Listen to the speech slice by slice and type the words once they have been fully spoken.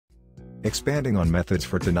Expanding on methods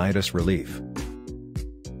for tinnitus relief.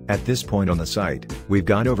 At this point on the site, we've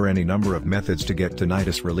gone over any number of methods to get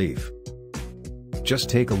tinnitus relief.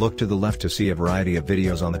 Just take a look to the left to see a variety of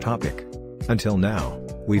videos on the topic. Until now,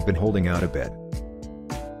 we've been holding out a bit.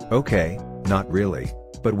 Okay, not really,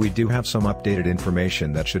 but we do have some updated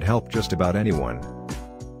information that should help just about anyone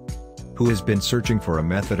who has been searching for a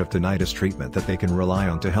method of tinnitus treatment that they can rely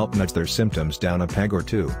on to help nudge their symptoms down a peg or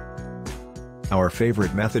two. Our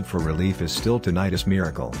favorite method for relief is still Tinnitus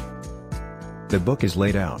Miracle. The book is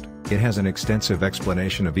laid out, it has an extensive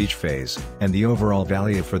explanation of each phase, and the overall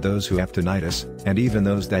value for those who have tinnitus, and even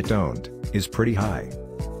those that don't, is pretty high.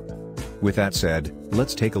 With that said,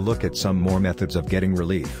 let's take a look at some more methods of getting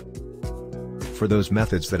relief. For those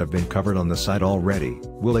methods that have been covered on the site already,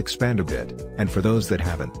 we'll expand a bit, and for those that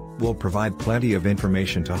haven't, we'll provide plenty of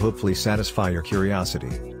information to hopefully satisfy your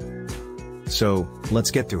curiosity. So,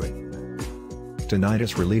 let's get to it.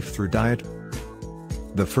 Tinnitus relief through diet.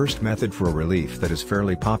 The first method for relief that is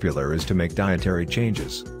fairly popular is to make dietary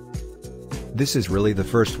changes. This is really the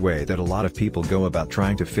first way that a lot of people go about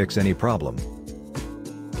trying to fix any problem.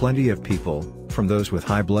 Plenty of people, from those with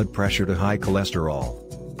high blood pressure to high cholesterol,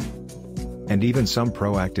 and even some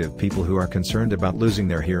proactive people who are concerned about losing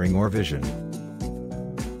their hearing or vision,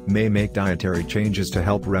 may make dietary changes to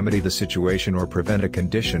help remedy the situation or prevent a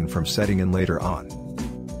condition from setting in later on.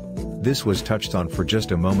 This was touched on for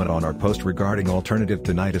just a moment on our post regarding alternative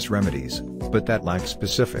tinnitus remedies, but that lacks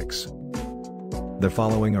specifics. The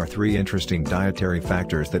following are 3 interesting dietary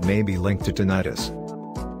factors that may be linked to tinnitus.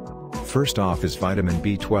 First off is vitamin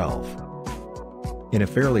B12. In a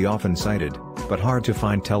fairly often cited, but hard to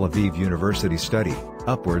find Tel Aviv University study,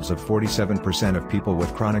 upwards of 47% of people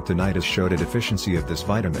with chronic tinnitus showed a deficiency of this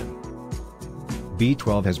vitamin.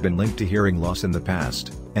 B12 has been linked to hearing loss in the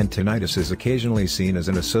past, and tinnitus is occasionally seen as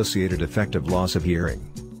an associated effect of loss of hearing.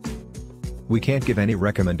 We can't give any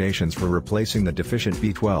recommendations for replacing the deficient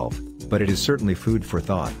B12, but it is certainly food for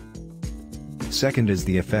thought. Second is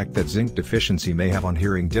the effect that zinc deficiency may have on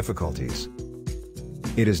hearing difficulties.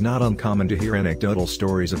 It is not uncommon to hear anecdotal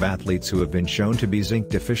stories of athletes who have been shown to be zinc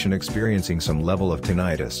deficient experiencing some level of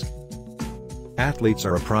tinnitus. Athletes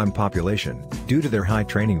are a prime population, due to their high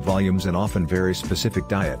training volumes and often very specific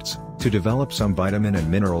diets, to develop some vitamin and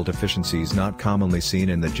mineral deficiencies not commonly seen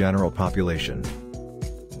in the general population.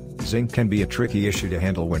 Zinc can be a tricky issue to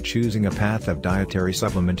handle when choosing a path of dietary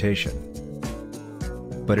supplementation,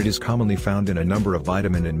 but it is commonly found in a number of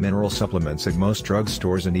vitamin and mineral supplements at most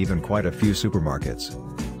drugstores and even quite a few supermarkets.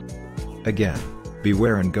 Again,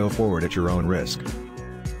 beware and go forward at your own risk.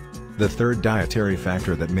 The third dietary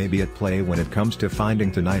factor that may be at play when it comes to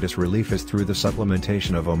finding tinnitus relief is through the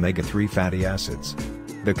supplementation of omega-3 fatty acids.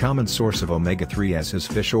 The common source of omega-3s is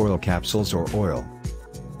fish oil capsules or oil.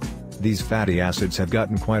 These fatty acids have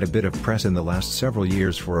gotten quite a bit of press in the last several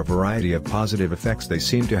years for a variety of positive effects they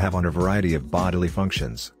seem to have on a variety of bodily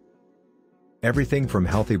functions. Everything from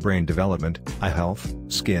healthy brain development, eye health,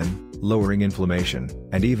 skin, lowering inflammation,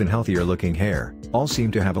 and even healthier looking hair, all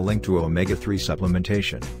seem to have a link to omega-3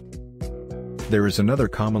 supplementation. There is another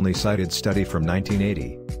commonly cited study from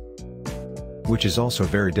 1980, which is also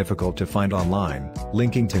very difficult to find online,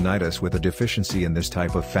 linking tinnitus with a deficiency in this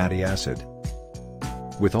type of fatty acid.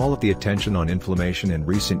 With all of the attention on inflammation in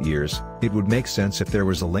recent years, it would make sense if there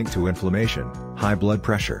was a link to inflammation, high blood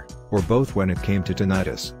pressure, or both when it came to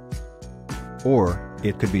tinnitus. Or,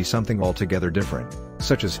 it could be something altogether different,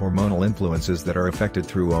 such as hormonal influences that are affected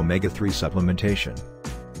through omega-3 supplementation.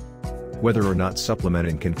 Whether or not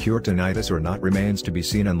supplementing can cure tinnitus or not remains to be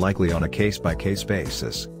seen, and likely on a case-by-case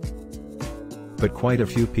basis. But quite a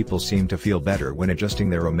few people seem to feel better when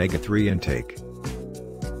adjusting their omega-3 intake.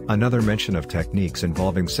 Another mention of techniques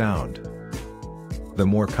involving sound. The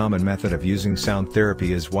more common method of using sound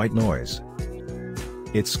therapy is white noise.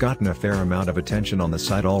 It's gotten a fair amount of attention on the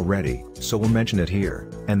site already, so we'll mention it here,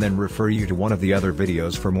 and then refer you to one of the other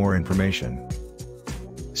videos for more information.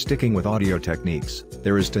 Sticking with audio techniques,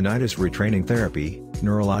 there is tinnitus retraining therapy,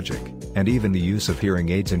 neurologic, and even the use of hearing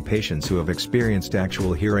aids in patients who have experienced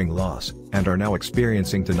actual hearing loss, and are now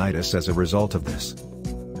experiencing tinnitus as a result of this.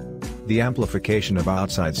 The amplification of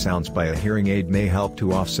outside sounds by a hearing aid may help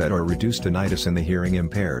to offset or reduce tinnitus in the hearing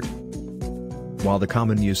impaired. While the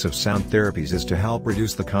common use of sound therapies is to help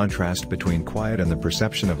reduce the contrast between quiet and the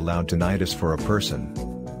perception of loud tinnitus for a person,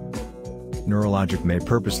 neurologic may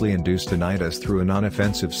purposely induce tinnitus through a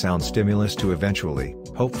non-offensive sound stimulus to eventually,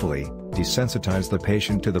 hopefully, desensitize the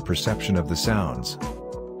patient to the perception of the sounds.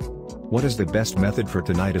 What is the best method for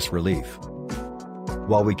tinnitus relief?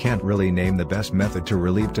 While we can't really name the best method to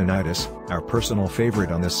relieve tinnitus, our personal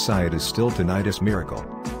favorite on this site is still Tinnitus Miracle.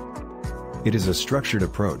 It is a structured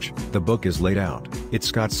approach, the book is laid out,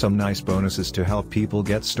 it's got some nice bonuses to help people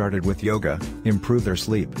get started with yoga, improve their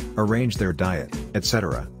sleep, arrange their diet,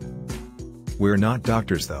 etc. We're not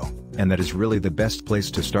doctors though, and that is really the best place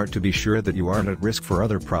to start to be sure that you aren't at risk for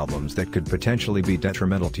other problems that could potentially be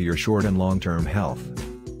detrimental to your short and long-term health.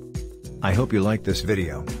 I hope you liked this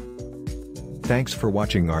video. Thanks for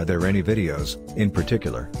watching. Are there any videos, in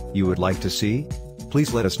particular, you would like to see?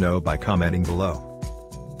 Please let us know by commenting below.